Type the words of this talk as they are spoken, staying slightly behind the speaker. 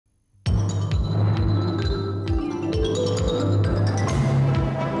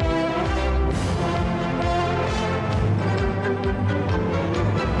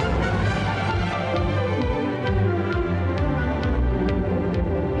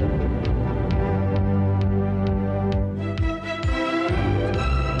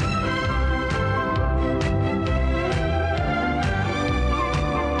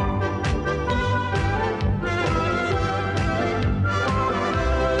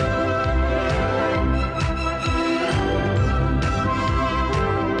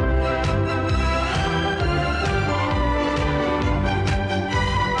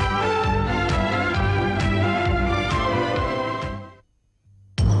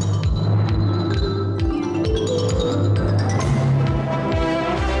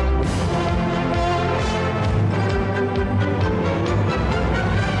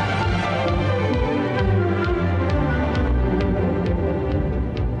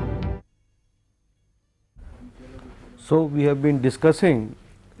So, we have been discussing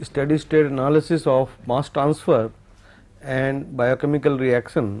steady state analysis of mass transfer and biochemical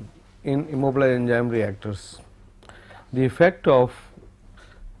reaction in immobilized enzyme reactors. The effect of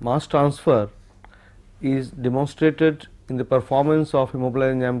mass transfer is demonstrated in the performance of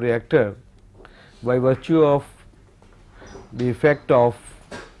immobilized enzyme reactor by virtue of the effect of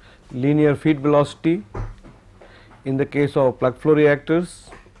linear feed velocity in the case of plug flow reactors,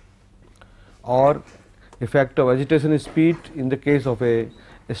 or effect of agitation speed in the case of a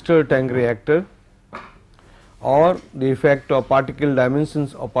stir tank reactor, or the effect of particle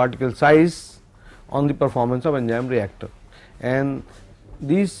dimensions or particle size on the performance of enzyme reactor. And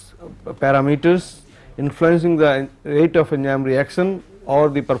these parameters influencing the rate of enzyme reaction or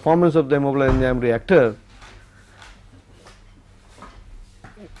the performance of the immobilized enzyme reactor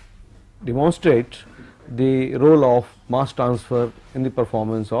demonstrate the role of mass transfer in the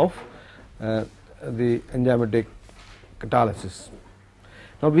performance of the enzymatic catalysis.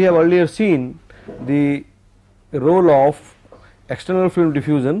 Now, we have earlier seen the role of external film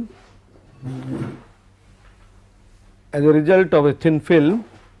diffusion as a result of a thin film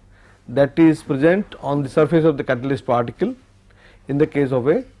that is present on the surface of the catalyst particle in the case of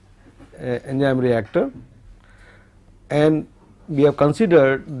a enzyme reactor, and we have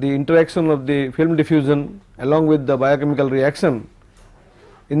considered the interaction of the film diffusion along with the biochemical reaction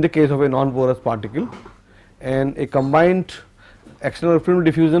in the case of a non-porous particle, and a combined external film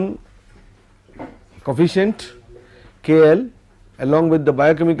diffusion coefficient KL along with the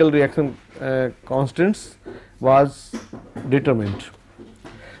biochemical reaction constants was determined.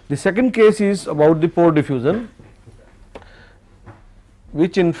 The second case is about the pore diffusion,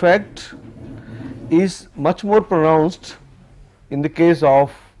 which in fact is much more pronounced in the case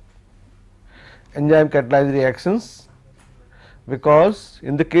of enzyme catalyzed reactions, because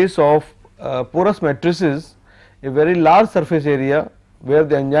in the case of porous matrices a very large surface area where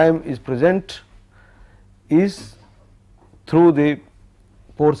the enzyme is present is through the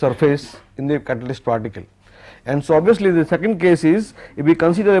pore surface in the catalyst particle. And so, obviously, the second case is if we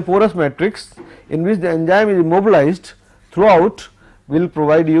consider a porous matrix in which the enzyme is immobilized throughout, will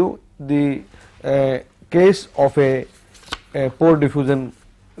provide you the case of a pore diffusion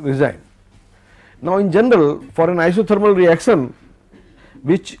regime. Now, in general, for an isothermal reaction,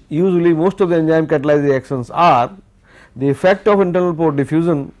 which usually most of the enzyme catalyzed reactions are, the effect of internal pore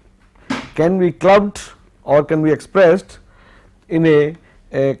diffusion can be clubbed or can be expressed in a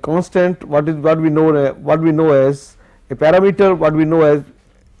constant what we know as a parameter, what we know as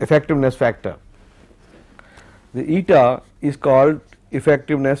effectiveness factor. The eta is called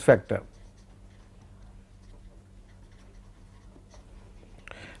effectiveness factor.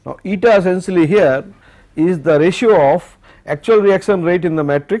 Now, eta essentially here is the ratio of actual reaction rate in the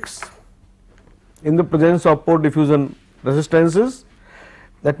matrix in the presence of pore diffusion resistances.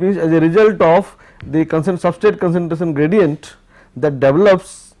 That means, as a result of the substrate concentration gradient that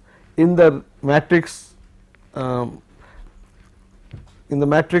develops in the matrix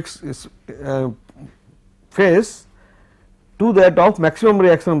phase to that of maximum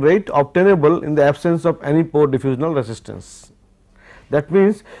reaction rate obtainable in the absence of any pore diffusional resistance. That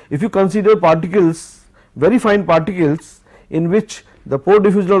means, if you consider particles, very fine particles in which the pore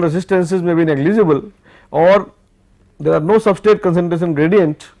diffusional resistances may be negligible, or there are no substrate concentration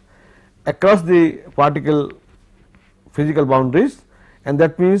gradient across the particle physical boundaries, and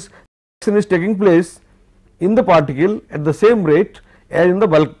that means reaction is taking place in the particle at the same rate as in the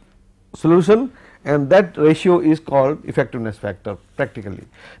bulk solution, and that ratio is called effectiveness factor practically.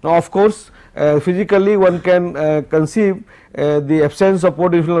 Now, of course, physically one can conceive the absence of pore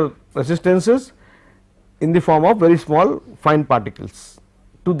diffusional resistances in the form of very small fine particles,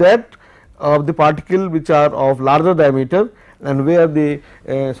 to that of the particle which are of larger diameter and where the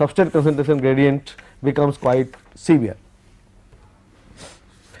substrate concentration gradient becomes quite severe.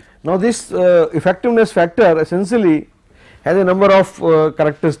 Now, this effectiveness factor essentially has a number of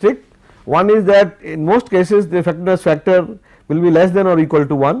characteristics. One is that in most cases the effectiveness factor will be less than or equal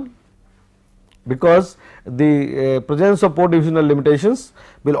to 1, because the presence of pore diffusional limitations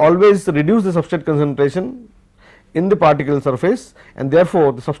will always reduce the substrate concentration in the particle surface, and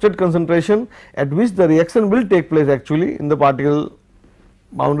therefore, the substrate concentration at which the reaction will take place actually in the particle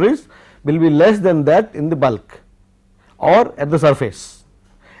boundaries will be less than that in the bulk or at the surface,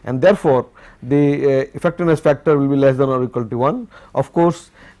 and therefore, the effectiveness factor will be less than or equal to 1. Of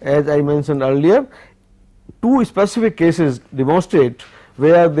course, as I mentioned earlier, two specific cases demonstrate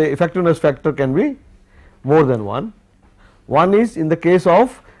where the effectiveness factor can be more than 1. One is in the case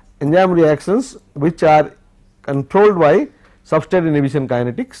of enzyme reactions which are controlled by substrate inhibition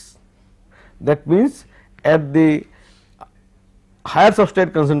kinetics. That means, at the higher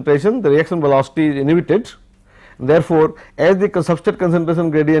substrate concentration, the reaction velocity is inhibited. Therefore, as the substrate concentration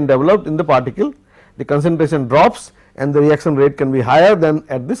gradient developed in the particle, the concentration drops and the reaction rate can be higher than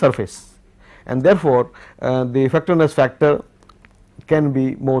at the surface, and therefore, the effectiveness factor can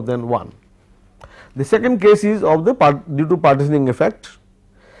be more than 1. The second case is of the due to partitioning effect.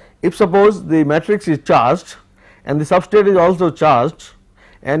 If suppose the matrix is charged and the substrate is also charged,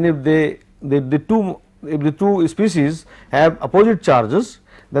 and if the two species have opposite charges,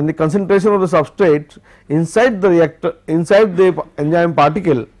 then the concentration of the substrate inside the reactor, inside the enzyme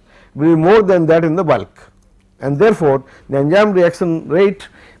particle will be more than that in the bulk, and therefore, the enzyme reaction rate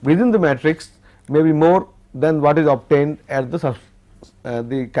within the matrix may be more than what is obtained at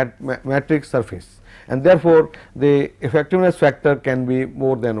the matrix surface, and therefore, the effectiveness factor can be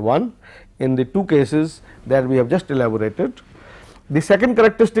more than 1 in the two cases that we have just elaborated. The second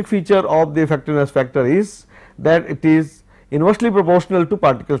characteristic feature of the effectiveness factor is that it is inversely proportional to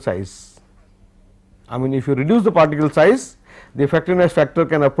particle size. I mean, if you reduce the particle size, the effectiveness factor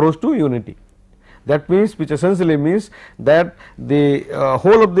can approach to unity. That means, which essentially means that the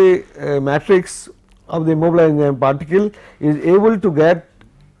whole of the matrix of the immobilized enzyme particle is able to get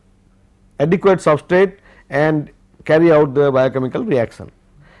adequate substrate and carry out the biochemical reaction,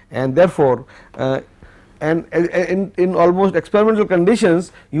 and therefore, and in almost experimental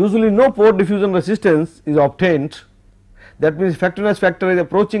conditions usually no pore diffusion resistance is obtained. That means, effectiveness factor is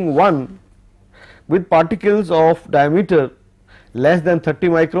approaching 1 with particles of diameter less than 30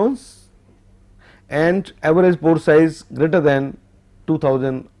 microns and average pore size greater than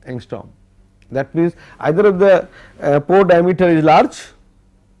 2000 angstrom. That means, either of the pore diameter is large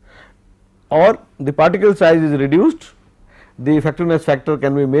or the particle size is reduced, the effectiveness factor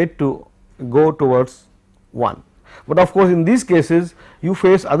can be made to go towards 1. But of course, in these cases you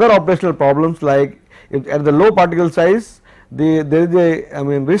face other operational problems, like if at the low particle size there is a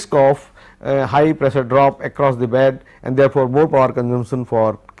risk of high pressure drop across the bed, and therefore, more power consumption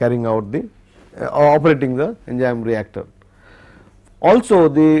for carrying out the operating the enzyme reactor. Also,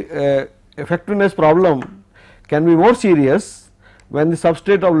 the effectiveness problem can be more serious when the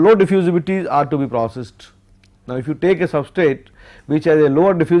substrate of low diffusivity are to be processed. Now, if you take a substrate which has a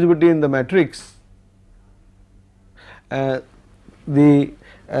lower diffusivity in the matrix, the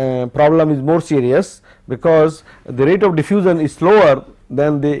problem is more serious, because the rate of diffusion is slower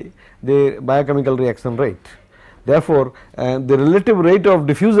than the biochemical reaction rate. Therefore, the relative rate of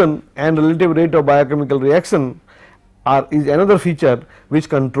diffusion and relative rate of biochemical reaction is another feature which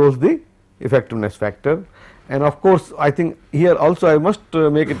controls the effectiveness factor. And of course, I think here also I must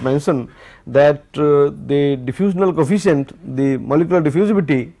make it mention that the diffusional coefficient, the molecular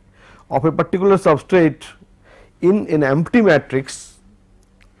diffusivity of a particular substrate in an empty matrix,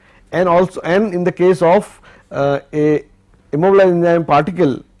 and also in the case of a immobilized enzyme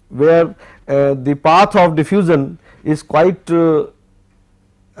particle where the path of diffusion is quite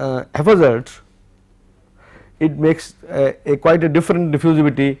haphazard, it makes quite a different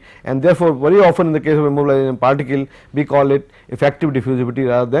diffusivity, and therefore, very often in the case of immobilized enzyme particle we call it effective diffusivity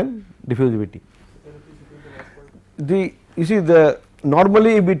rather than diffusivity. You see,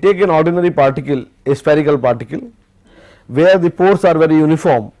 normally if we take an ordinary particle, a spherical particle where the pores are very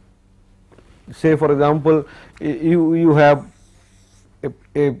uniform, say for example, you have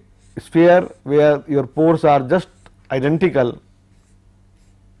a sphere where your pores are just identical.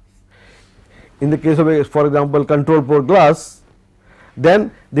 In the case of a, for example, control pore glass,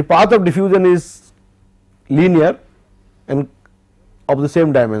 then the path of diffusion is linear and of the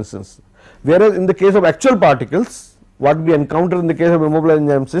same dimensions, whereas in the case of actual particles, what we encounter in the case of immobilized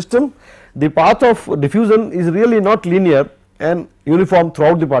enzyme system, the path of diffusion is really not linear and uniform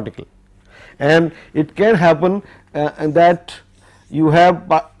throughout the particle, and it can happen that you have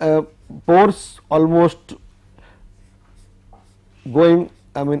pores almost going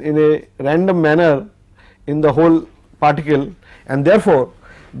in a random manner in the whole particle, and therefore,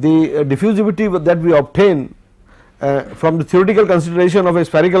 the diffusivity that we obtain from the theoretical consideration of a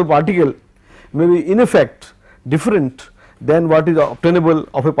spherical particle may be in effect different than what is obtainable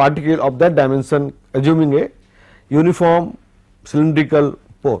of a particle of that dimension, assuming a uniform cylindrical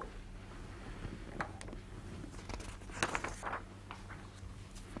pore.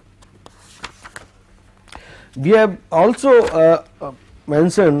 We have also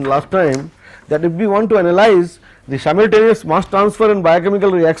mentioned last time that if we want to analyze the simultaneous mass transfer and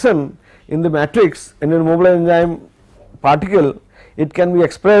biochemical reaction in the matrix in an immobilized enzyme particle, it can be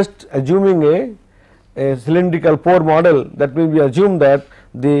expressed assuming a cylindrical pore model. That means, we assume that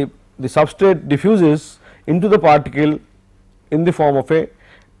the substrate diffuses into the particle in the form of a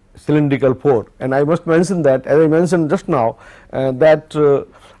cylindrical pore, and I must mention that, as I mentioned just now, that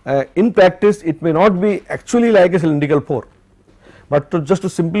in practice it may not be actually like a cylindrical pore, but just to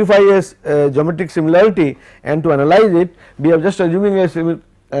simplify a geometric similarity and to analyze it, we are just assuming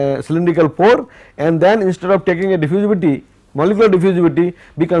a cylindrical pore, and then instead of taking a diffusivity, molecular diffusivity,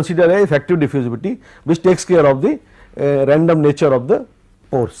 we consider a effective diffusivity which takes care of the random nature of the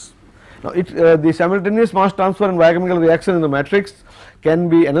pores. Now, the simultaneous mass transfer and biochemical reaction in the matrix can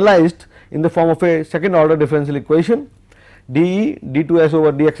be analyzed in the form of a second order differential equation, dE d2s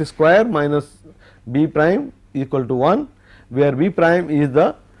over dx square minus b prime equal to 1, where b prime is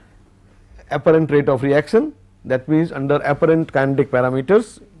the apparent rate of reaction, that means under apparent kinetic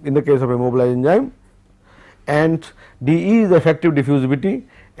parameters in the case of a mobilized enzyme, and dE is the effective diffusivity,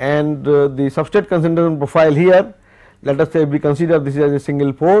 and the substrate concentration profile here, let us say we consider this as a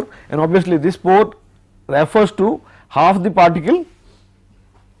single pore, and obviously this pore refers to half the particle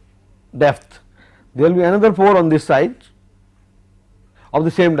depth. There will be another pore on this side of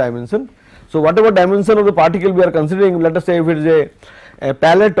the same dimension. So, whatever dimension of the particle we are considering, let us say if it is a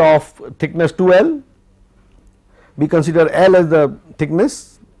palette of thickness 2L, we consider L as the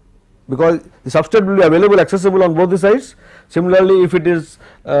thickness, because the substrate will be available accessible on both the sides. Similarly, if it is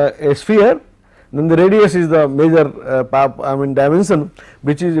a sphere, then the radius is the major dimension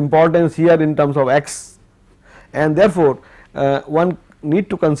which is importance here in terms of x, and therefore, one need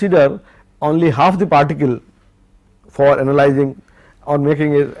to consider only half the particle for analyzing or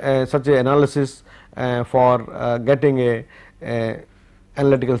making such a analysis for getting a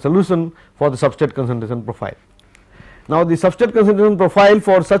analytical solution for the substrate concentration profile. Now, the substrate concentration profile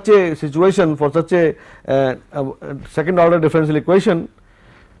for such a situation, for such a second order differential equation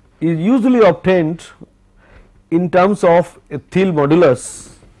is usually obtained in terms of a Thiele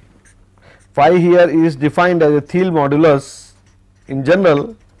modulus. Phi here is defined as a Thiele modulus in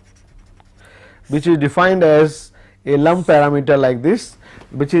general, which is defined as a lump parameter like this,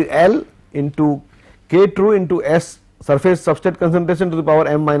 which is L into K true into S surface substrate concentration to the power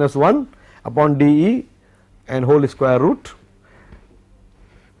m minus 1 upon dE and whole square root,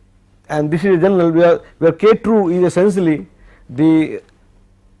 and this is a general where K true is essentially the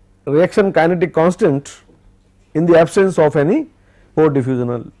reaction kinetic constant in the absence of any pore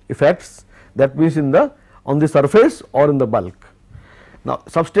diffusional effects, that means in the on the surface or in the bulk. Now,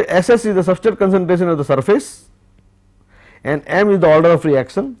 substrate SS is the substrate concentration of the surface, and m is the order of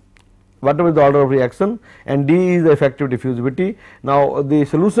reaction, whatever is the order of reaction, and d is the effective diffusivity. Now, the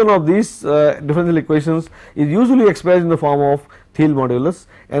solution of these differential equations is usually expressed in the form of Thiele modulus,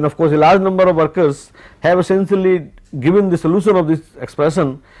 and of course, a large number of workers have essentially given the solution of this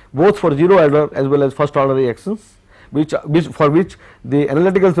expression both for zero order as well as first order reactions, which for which the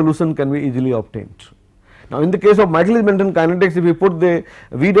analytical solution can be easily obtained. Now, in the case of Michaelis-Menten kinetics, if we put the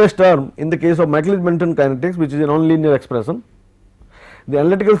V dash term in the case of Michaelis-Menten kinetics, which is a non-linear expression, the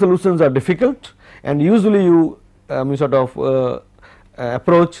analytical solutions are difficult, and usually you sort of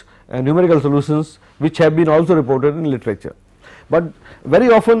approach numerical solutions which have been also reported in literature. But very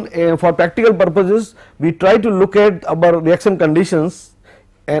often for practical purposes, we try to look at our reaction conditions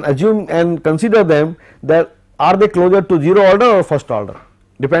and assume and consider them that are they closer to zero order or first order,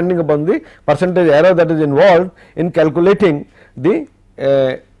 depending upon the percentage error that is involved in calculating the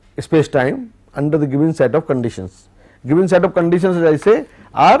space time under the given set of conditions. Given set of conditions, as I say,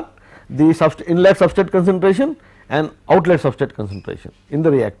 are the inlet substrate concentration and outlet substrate concentration in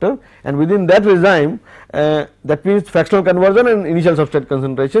the reactor, and within that regime, that means fractional conversion and initial substrate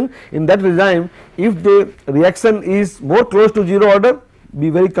concentration. In that regime, if the reaction is more close to zero order, we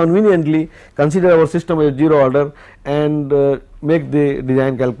very conveniently consider our system as zero order and make the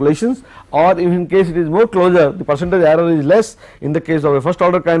design calculations, or if in case it is more closer, the percentage error is less. In the case of a first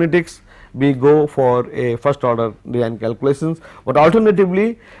order kinetics, we go for a first order design calculations, but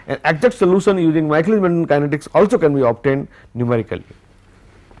alternatively an exact solution using Michaelis-Menten kinetics also can be obtained numerically.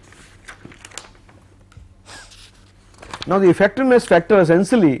 Now, the effectiveness factor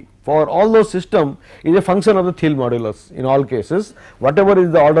essentially for all those systems is a function of the Thiele modulus in all cases, whatever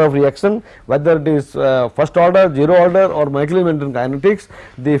is the order of reaction, whether it is first order, zero order or Michaelis-Menten kinetics,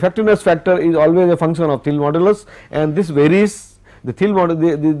 the effectiveness factor is always a function of Thiele modulus, and this varies. The Thiele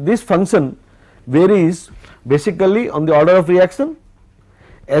modulus, this function varies basically on the order of reaction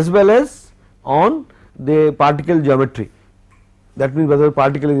as well as on the particle geometry. That means whether the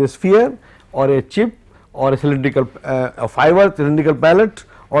particle is a sphere or a chip or a cylindrical a fiber, cylindrical pallet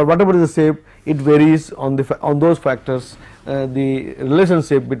or whatever is the shape, it varies on those factors, the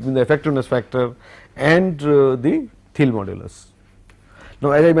relationship between the effectiveness factor and the Thiele modulus.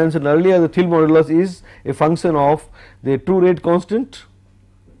 Now, as I mentioned earlier, the Thiele modulus is a function of the true rate constant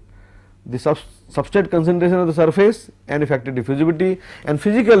the substrate concentration of the surface and effective diffusivity. And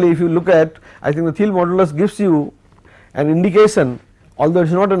physically, if you look at, I think the Thiele modulus gives you an indication, although it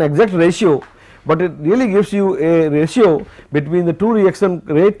is not an exact ratio, but it really gives you a ratio between the two reaction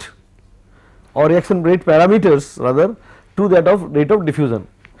rate or reaction rate parameters rather to that of rate of diffusion.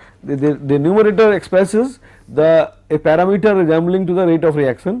 The numerator expresses a parameter resembling to the rate of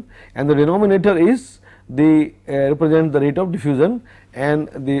reaction, and the denominator is the represents the rate of diffusion, and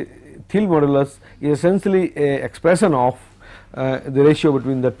the Thiele modulus is essentially a expression of the ratio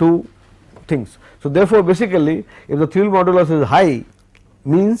between the two things. So, therefore, basically if the Thiele modulus is high,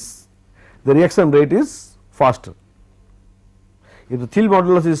 means the reaction rate is faster. If the Thiele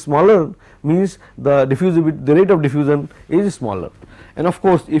modulus is smaller, means the diffusivity, the rate of diffusion is smaller. And of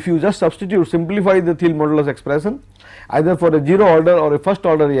course, if you just substitute, simplify the Thiele modulus expression either for a 0 order or a first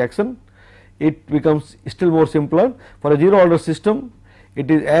order reaction, it becomes still more simpler. For a 0 order system,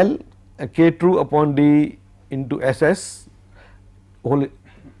 it is L K true upon D into SS whole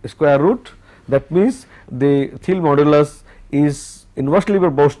square root. That means the Thiele modulus is inversely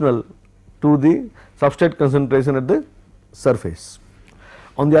proportional to the substrate concentration at the surface.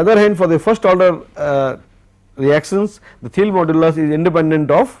 On the other hand, for the first order reactions, the Thiele modulus is independent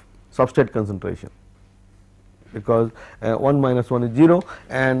of substrate concentration, because 1 minus 1 is 0,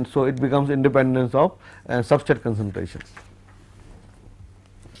 and so it becomes independence of substrate concentration.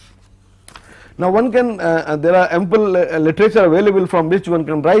 Now, one can there are ample literature available from which one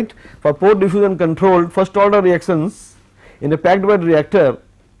can write for pore diffusion controlled first order reactions in a packed bed reactor,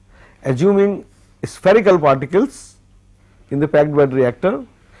 assuming spherical particles in the packed bed reactor.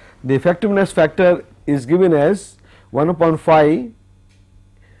 The effectiveness factor is given as 1 upon phi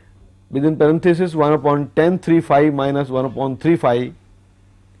within parenthesis 1 upon 10 3 phi minus 1 upon 3 phi,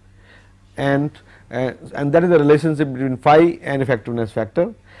 and that is the relationship between phi and effectiveness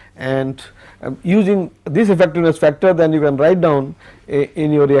factor. And using this effectiveness factor, then you can write down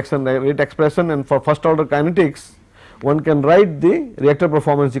in your reaction rate expression, and for first order kinetics one can write the reactor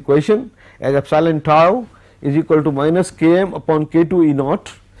performance equation as epsilon tau is equal to minus Km upon K2 E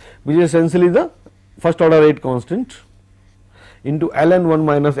naught, which is essentially the first order rate constant, into ln 1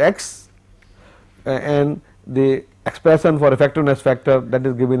 minus x, and the expression for effectiveness factor that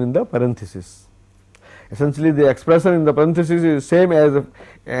is given in the parenthesis. Essentially the expression in the parenthesis is same as,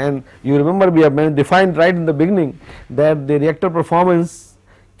 and you remember we have defined right in the beginning that the reactor performance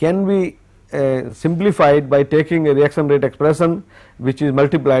can be simplified by taking a reaction rate expression which is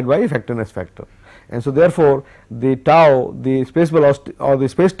multiplied by effectiveness factor. And so therefore, the tau, the space velocity or the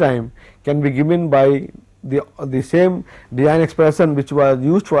space time can be given by the same design expression which was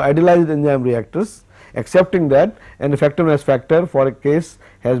used for idealized enzyme reactors, excepting that an effectiveness factor for a case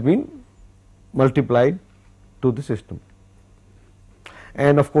has been multiplied to the system.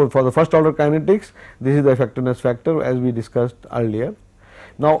 And of course, for the first order kinetics, this is the effectiveness factor as we discussed earlier.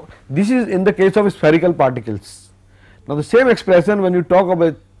 Now, this is in the case of spherical particles. Now, the same expression when you talk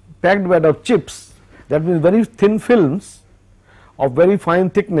about packed bed of chips, that means very thin films of very fine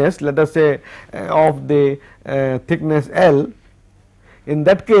thickness, let us say of the thickness L. In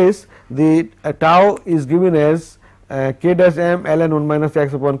that case, the tau is given as K dash m ln 1 minus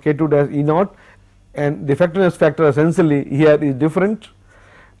x upon K2 dash E naught, and the effectiveness factor essentially here is different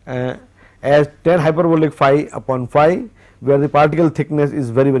as 10 hyperbolic phi upon phi, where the particle thickness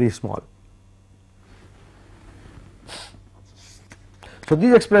is very small. So,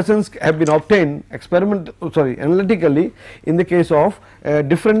 these expressions have been obtained analytically in the case of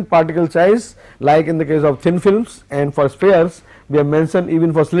different particle size, like in the case of thin films, and for spheres we have mentioned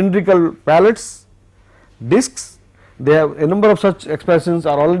even for cylindrical pallets, discs. They have a number of such expressions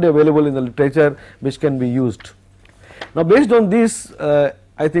are already available in the literature which can be used. Now, based on this,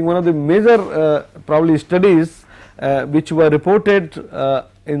 I think one of the major probably studies which were reported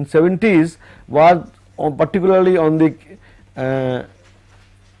in 70s was particularly on the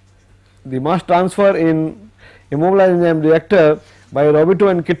mass transfer in immobilized enzyme reactor by Robito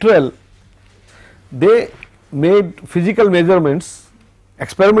and Kittrell. They made physical measurements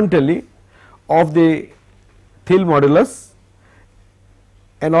experimentally of the Thiele modulus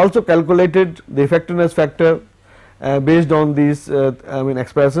and also calculated the effectiveness factor based on these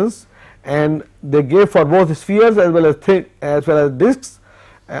expressions, and they gave for both spheres as well as discs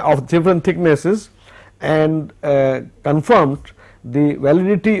of different thicknesses, and confirmed the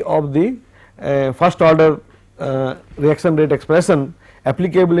validity of the first order reaction rate expression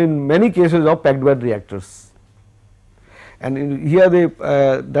applicable in many cases of packed bed reactors. And here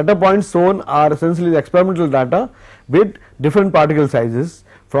the data points shown are essentially the experimental data with different particle sizes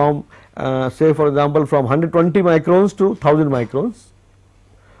from say for example from 120 microns to 1000 microns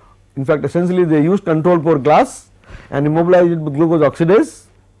In fact, essentially they used control pour glass and immobilized it with glucose oxidase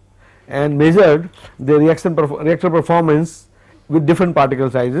and measured the reactor performance with different particle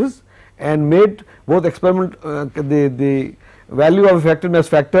sizes and made both experiment the value of effectiveness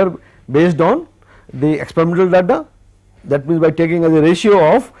factor based on the experimental data, that means by taking as a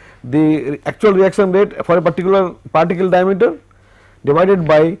ratio of the actual reaction rate for a particular particle diameter divided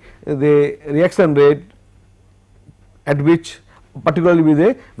by the reaction rate at which particularly with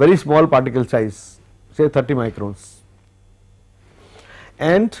a very small particle size, say 30 microns,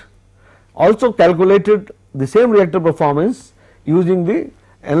 and also calculated the same reactor performance using the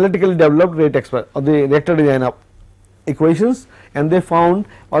analytically developed rate or the reactor design equations, and they found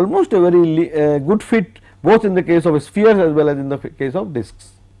almost a very good fit both in the case of spheres as well as in the case of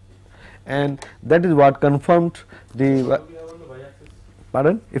discs, and that is what confirmed the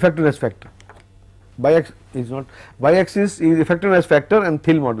effectiveness factor. Y-axis is not, y-axis is effectiveness factor and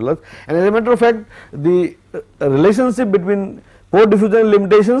Thiele modulus, and as a matter of fact the relationship between pore diffusion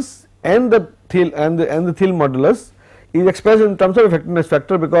limitations and the Thiele and the Thiele modulus is expressed in terms of effectiveness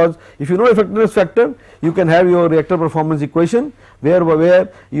factor, because if you know effectiveness factor you can have your reactor performance equation where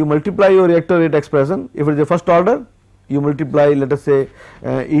you multiply your reactor rate expression. If it is a first order you multiply, let us say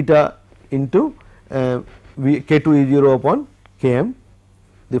eta into K2 E0 upon Km,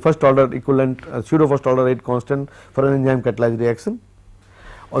 the first order equivalent pseudo first order rate constant for an enzyme catalyzed reaction,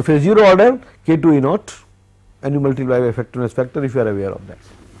 or if it is 0 order K2 E naught, and you multiply by effectiveness factor if you are aware of that.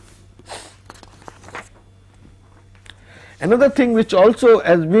 Another thing which also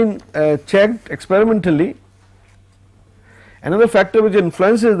has been checked experimentally, another factor which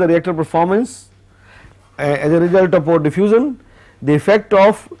influences the reactor performance as a result of pore diffusion, the effect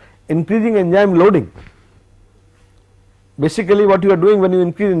of increasing enzyme loading. Basically what you are doing when you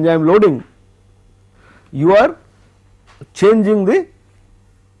increase enzyme loading, you are changing the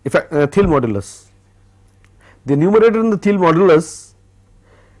Thiele modulus. The numerator in the Thiele modulus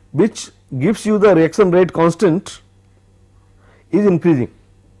which gives you the reaction rate constant is increasing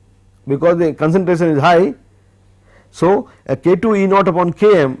because the concentration is high. So, a K2 E naught upon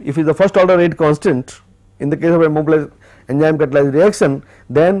Km, if it is the first order rate constant in the case of a mobilized enzyme catalyzed reaction,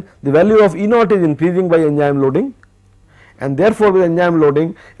 then the value of E naught is increasing by enzyme loading, and therefore with enzyme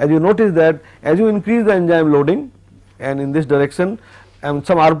loading, as you notice that as you increase the enzyme loading and in this direction and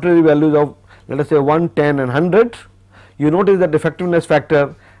some arbitrary values of let us say 1, 10 and 100, you notice that effectiveness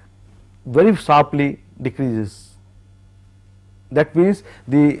factor very sharply decreases. That means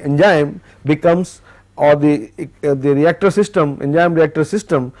the enzyme becomes, or the reactor system, enzyme reactor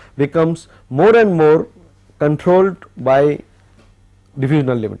system becomes more and more controlled by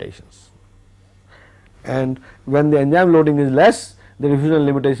diffusional limitations, and when the enzyme loading is less, the diffusional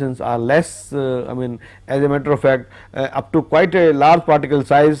limitations are less. I mean, as a matter of fact up to quite a large particle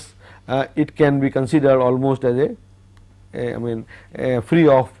size it can be considered almost as free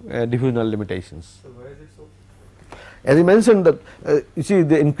of diffusional limitations. So why is it so? As I mentioned that you see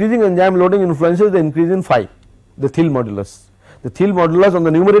the increasing enzyme loading influences the increase in phi, the Thiele modulus. The Thiele modulus on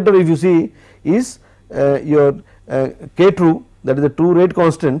the numerator if you see is your K2, that is the true rate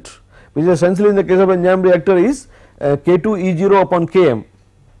constant, which is essentially in the case of enzyme reactor is K2 E0 upon Km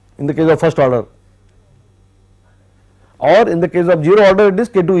in the case of first order, or in the case of 0 order it is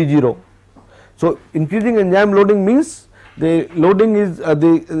K2 E0. So, increasing enzyme loading means the loading is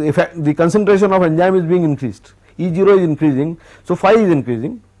the concentration of enzyme is being increased, E0 is increasing, so phi is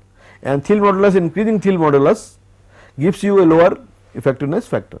increasing, and Thiele modulus, increasing Thiele modulus gives you a lower effectiveness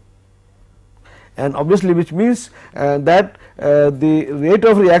factor, and obviously which means that the rate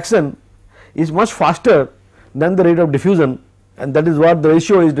of reaction is much faster than the rate of diffusion, and that is what the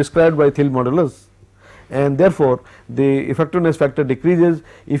ratio is described by Thiele modulus, and therefore the effectiveness factor decreases.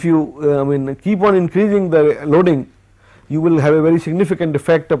 If you keep on increasing the loading, you will have a very significant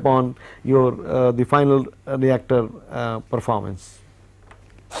effect upon your the final reactor performance,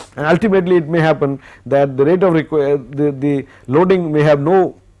 and ultimately it may happen that the rate of the loading may have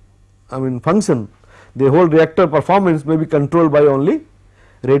no function, the whole reactor performance may be controlled by only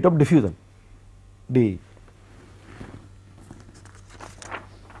rate of diffusion d.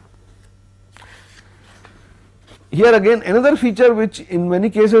 Here again another feature which in many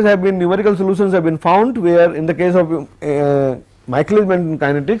cases have been numerical solutions have been found, where in the case of Michaelis-Menten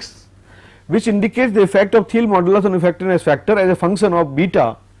kinetics, which indicates the effect of Thiele modulus on effectiveness factor as a function of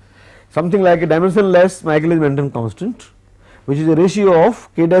beta, something like a dimensionless Michaelis-Menten constant, which is a ratio of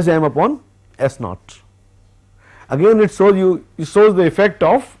K dash m upon S naught. Again it shows the effect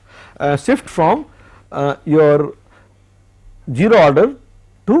of shift from your 0 order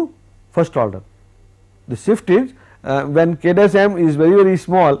to first order. The shift is when K dash m is very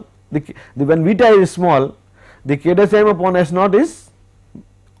small, when beta is small, the k dash m upon S naught is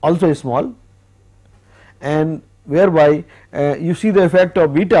also small, and whereby you see the effect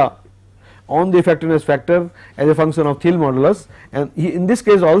of beta on the effectiveness factor as a function of Thiel modulus, and in this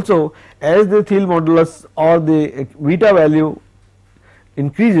case also, as the Thiel modulus or the beta value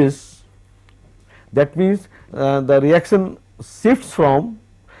increases, that means the reaction shifts from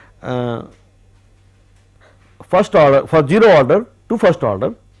first order for 0 order to first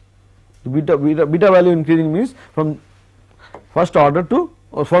order. The beta value increasing means from first order to,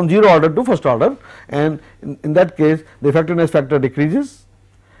 or from 0 order to first order, and in that case the effectiveness factor decreases,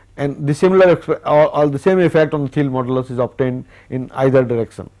 and the similar or the same effect on the Thiel modulus is obtained in either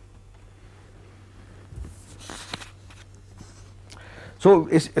direction. So,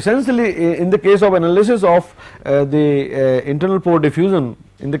 essentially in the case of analysis of the internal pore diffusion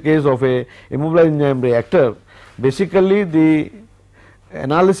in the case of a immobilized enzyme reactor, basically the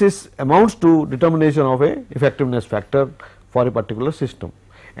analysis amounts to determination of a effectiveness factor for a particular system,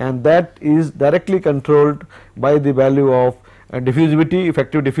 and that is directly controlled by the value of diffusivity,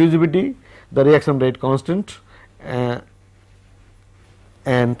 effective diffusivity, the reaction rate constant, and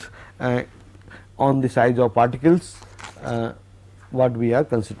on the size of particles what we are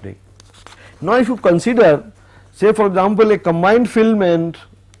considering. Now, if you consider, say for example, a combined film and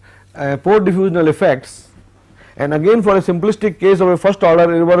pore diffusional effects, and again for a simplistic case of a first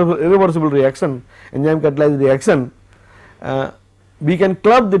order irreversible reaction, enzyme catalyzed reaction, we can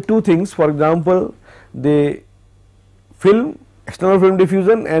club the two things, for example, the film, external film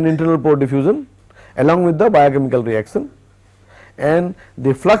diffusion and internal pore diffusion along with the biochemical reaction, and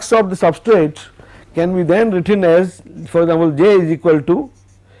the flux of the substrate can be then written as, for example, J is equal to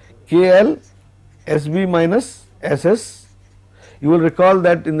KL SB minus SS. You will recall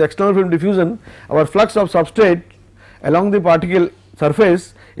that in the external film diffusion our flux of substrate along the particle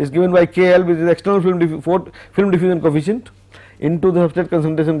surface is given by KL, which is external film diffusion coefficient into the substrate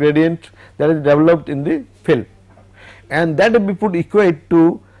concentration gradient that is developed in the film, and that will be put equate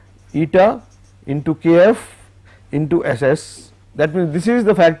to eta into Kf into SS. That means this is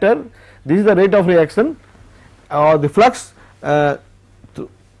the factor, this is the rate of reaction or the flux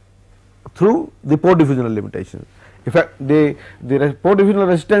through the pore diffusional limitation. In fact, the pore diffusional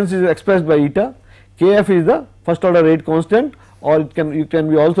resistance is expressed by eta, Kf is the first order rate constant, or it can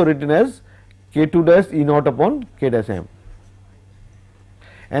be also written as K2 dash E naught upon K dash m,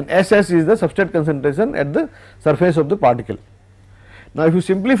 and SS is the substrate concentration at the surface of the particle. Now, if you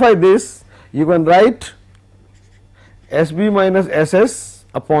simplify this, you can write SB minus SS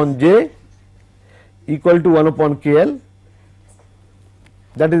upon J equal to 1 upon KL,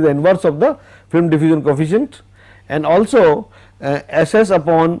 that is the inverse of the film diffusion coefficient, and also SS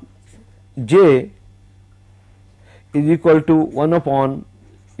upon J is equal to 1 upon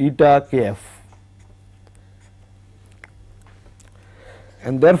eta Kf,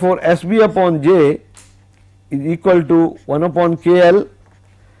 and therefore, SB upon J is equal to 1 upon KL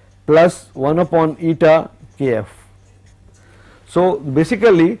plus 1 upon eta Kf. So,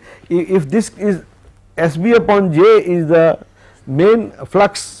 basically if this is SB upon J is the main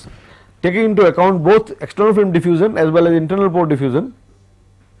flux taking into account both external film diffusion as well as internal pore diffusion,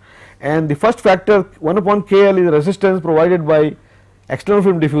 and the first factor 1 upon KL is the resistance provided by external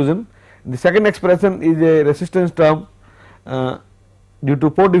film diffusion, the second expression is a resistance term due to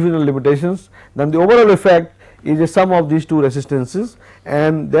pore diffusion limitations, then the overall effect is a sum of these two resistances,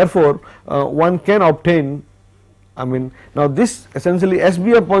 and therefore, one can obtain, now this essentially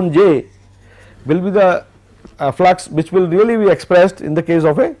SB upon J will be the flux which will really be expressed in the case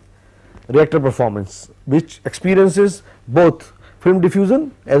of a reactor performance, which experiences both film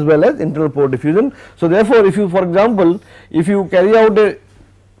diffusion as well as internal pore diffusion. So, therefore, if you, for example, if you carry out a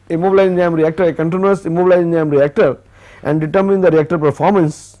immobilized enzyme reactor, a continuous immobilized enzyme reactor, and determine the reactor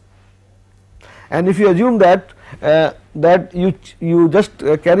performance, and if you assume that you just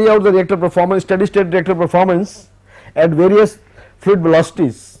carry out the reactor performance, steady state reactor performance at various fluid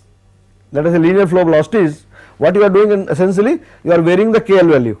velocities, that is a linear flow velocities, what you are doing essentially you are varying the KL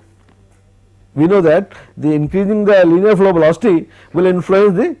value. We know that the increasing the linear flow velocity will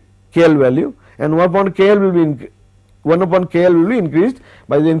influence the KL value, and 1 upon KL will be 1 upon KL will be increased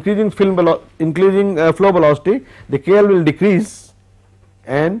by the increasing flow velocity, the KL will decrease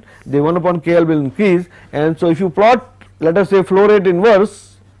and the 1 upon KL will increase. And so, if you plot, let us say, flow rate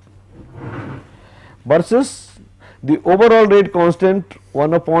inverse versus the overall rate constant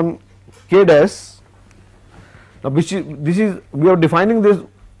 1 upon K dash. Now, this is we are defining this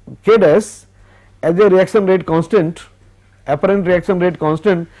K dash as a reaction rate constant, apparent reaction rate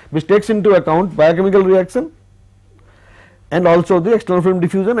constant, which takes into account biochemical reaction, and also the external film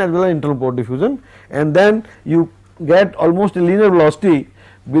diffusion as well as internal pore diffusion, and then you get almost a linear velocity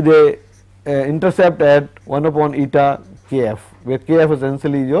with a intercept at 1 upon eta kf, where kf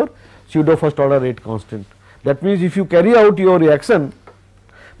essentially is your pseudo first order rate constant. That means, if you carry out your reaction,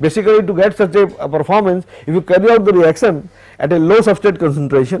 basically to get such a performance, if you carry out the reaction at a low substrate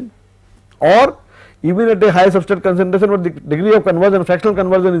concentration or even at a high substrate concentration, but the degree of conversion, fractional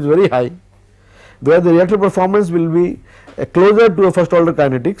conversion is very high, where the reactor performance will be closer to a first order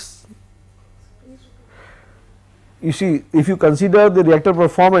kinetics. You see, if you consider the reactor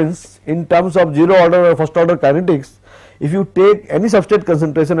performance in terms of 0 order or first order kinetics, if you take any substrate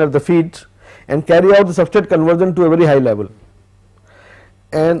concentration at the feed and carry out the substrate conversion to a very high level,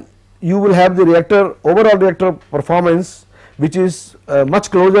 and you will have the reactor overall reactor performance which is much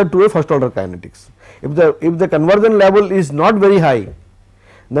closer to a first order kinetics. If the conversion level is not very high,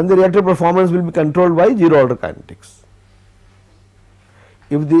 then the reactor performance will be controlled by 0 order kinetics.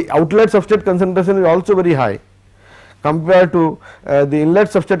 If the outlet substrate concentration is also very high compared to the inlet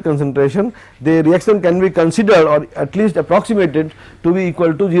substrate concentration, the reaction can be considered or at least approximated to be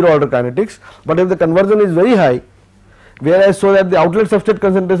equal to 0 order kinetics. But if the conversion is very high, whereas so that the outlet substrate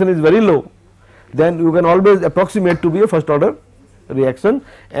concentration is very low, then you can always approximate to be a first order reaction.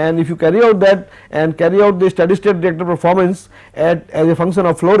 And if you carry out that and carry out the steady state reactor performance as a function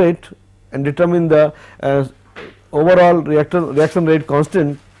of flow rate and determine the overall reaction rate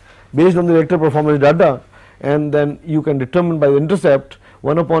constant based on the reactor performance data, and then you can determine by the intercept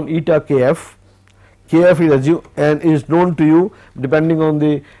 1 upon eta kf. Kf is assumed and is known to you depending on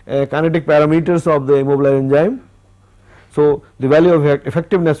the kinetic parameters of the immobilized enzyme. So, the value of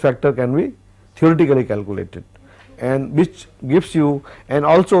effectiveness factor can be theoretically calculated, and which gives you, and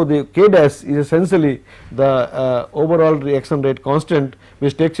also the k dash is essentially the overall reaction rate constant,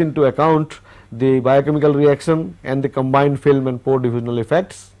 which takes into account the biochemical reaction and the combined film and pore diffusional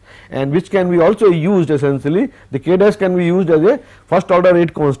effects, and which can be also used essentially, the k dash can be used as a first order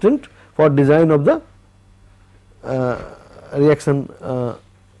rate constant for design of the reaction,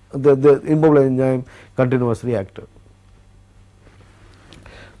 the immobilized enzyme continuous reactor.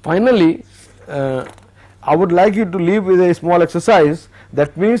 Finally, I would like you to leave with a small exercise.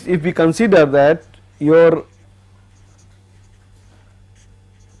 That means, if we consider that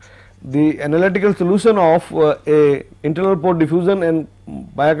the analytical solution of a internal pore diffusion and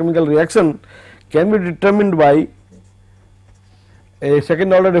biochemical reaction can be determined by a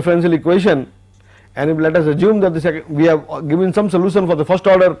second order differential equation, and if let us assume that we have given some solution for the first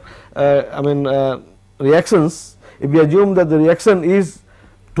order reactions, if we assume that the reaction is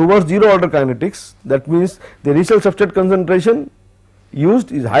towards 0 order kinetics, that means the initial substrate concentration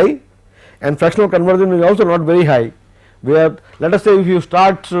used is high and fractional conversion is also not very high, where let us say if you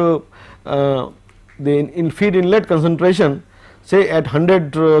start the feed inlet concentration say at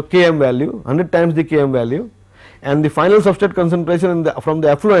 100 km value, 100 times the km value, and the final substrate concentration from the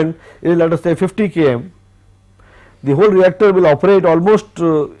effluent is let us say 50 km, the whole reactor will operate almost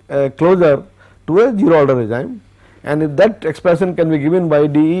closer to a 0 order enzyme. And if that expression can be given by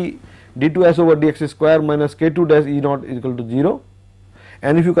dE d2s over dx square minus k2 dash E naught is equal to 0,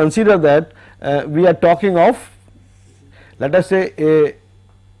 and if you consider that we are talking of let us say a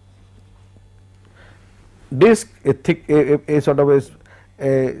disc, a thick a sort of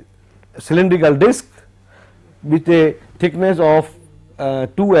a cylindrical disc with a thickness of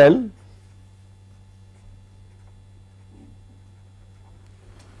 2L,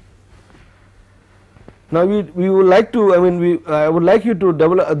 now we would like to, I would like you to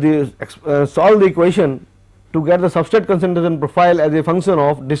develop solve the equation to get the substrate concentration profile as a function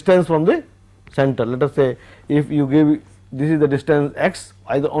of distance from the center. Let us say if you give this is the distance x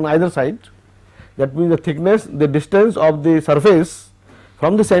on either side, that means the thickness, the distance of the surface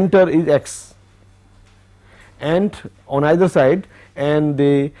from the center is x, and on either side, and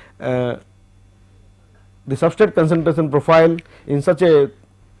the substrate concentration profile in such a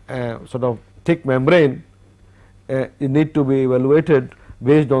sort of thick membrane it need to be evaluated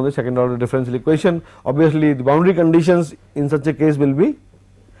based on the second order differential equation. Obviously, the boundary conditions in such a case will be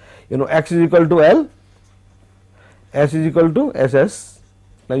x is equal to L, S is equal to SS.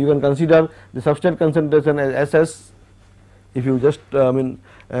 Now, you can consider the substrate concentration as SS if you just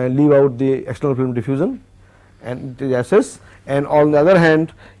leave out the external film diffusion, and it is SS, and on the other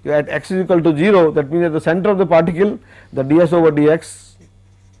hand at x is equal to 0, that means at the center of the particle the ds over dx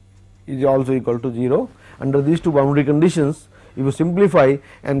is also equal to 0. Under these two boundary conditions, if you simplify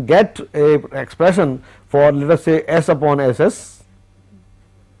and get a expression for let us say S upon SS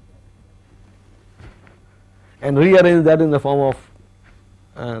and rearrange that in the form of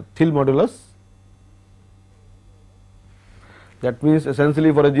Thiel modulus, That means,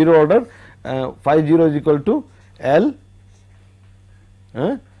 essentially for a 0 order, phi 0 is equal to L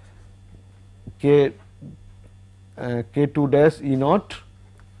k k2 dash E naught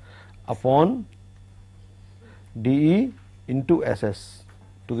upon dE into SS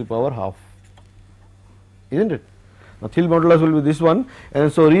to the power half, isn't it? Now, Thiele modulus will be this one,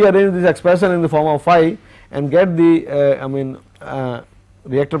 and so rearrange this expression in the form of phi and get the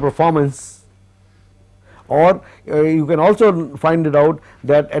reactor performance, or you can also find it out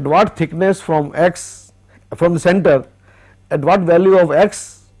that at what thickness from x from the center, at what value of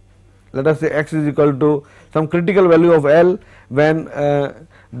x, let us say x is equal to some critical value of L, when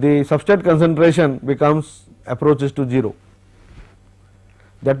the substrate concentration becomes approaches to 0.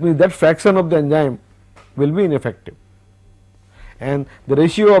 That means, that fraction of the enzyme will be ineffective, and the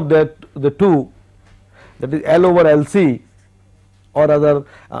ratio of that the two, that is L over LC or other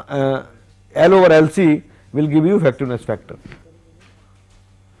L over LC will give you effectiveness factor.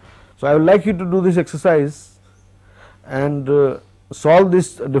 So, I would like you to do this exercise and solve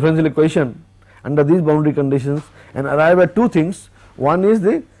this differential equation under these boundary conditions and arrive at two things. One is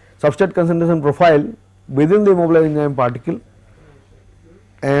the substrate concentration profile within the immobilized enzyme particle,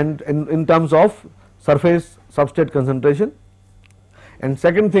 and in terms of surface substrate concentration, and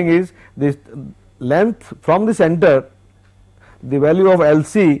second thing is this length from the center, the value of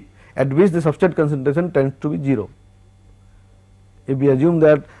LC at which the substrate concentration tends to be 0. If we assume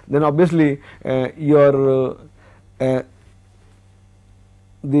that, then obviously your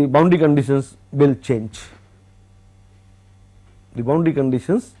the boundary conditions will change, the boundary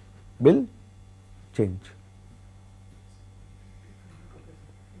conditions will change.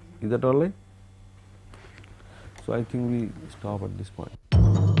 Is that all right? So, I think we stop at this point.